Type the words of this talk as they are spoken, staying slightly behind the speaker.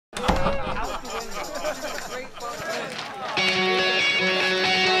Yeah,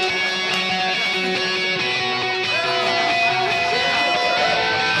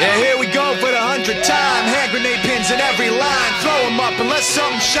 here we go for the 100th time. Hand grenade pins in every line. Throw them up and let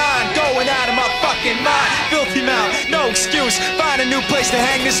something shine. Going out of my fucking mind. Filthy mouth, no excuse. Find a new place to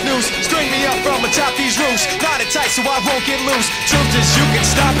hang this noose. String me up from atop these roofs. Knot it tight so I won't get loose. Truth is you can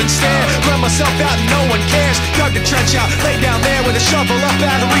stop and stare. Run myself out and no one cares. Dug the trench out, lay down there with a shovel up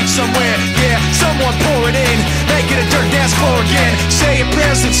out of reach somewhere. Yeah, someone pour it in. Make it a dirt dance floor again. Say your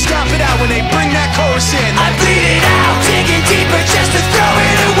prayers and stop it out when they bring that chorus in. I bleed it out, digging deeper just to throw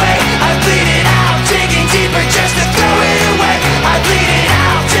it away. I bleed it out, digging deeper just to throw it away. I bleed it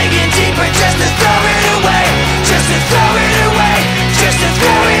out, digging deeper just to throw it away. Just to throw it away, just to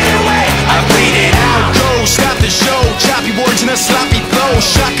throw it away. I bleed it out. Go, stop the show. Choppy words and a sloppy flow.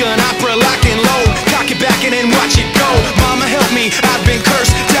 Shotgun opera, lock and load. Cock it back and then watch it go. Mama help me, I've been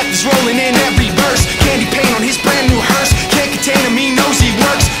cursed. Death is rolling in every verse. Candy paint on his brand new hearse. Can't contain him, he knows he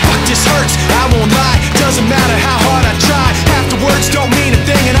works. Fuck, this hurts, I won't lie. Doesn't matter how hard I try. Half the words don't mean a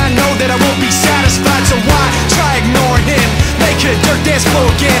thing, and I know that I won't be satisfied. So why try ignoring him? Make it a dirt dance floor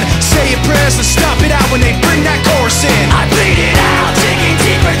again. Say your prayers and stop it out when they bring that chorus in. I bleed it out, digging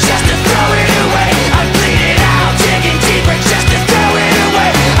deeper just to throw it away. I bleed it out, digging deeper just to throw it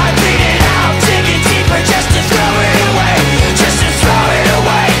away. I bleed it out, digging deeper just to throw it away. Just to throw it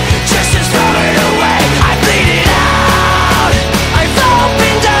away, just to throw it away. I bleed it out. I've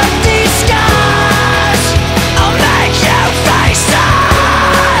opened up these scars. I'll make you face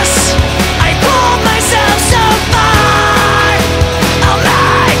us. I pulled myself so far. I'll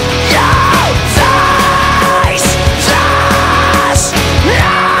make you face us. No!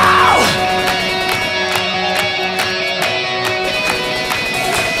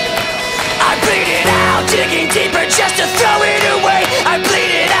 I bleed it out, digging deeper just to throw it away. I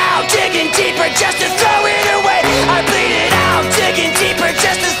bleed it out, digging deeper just to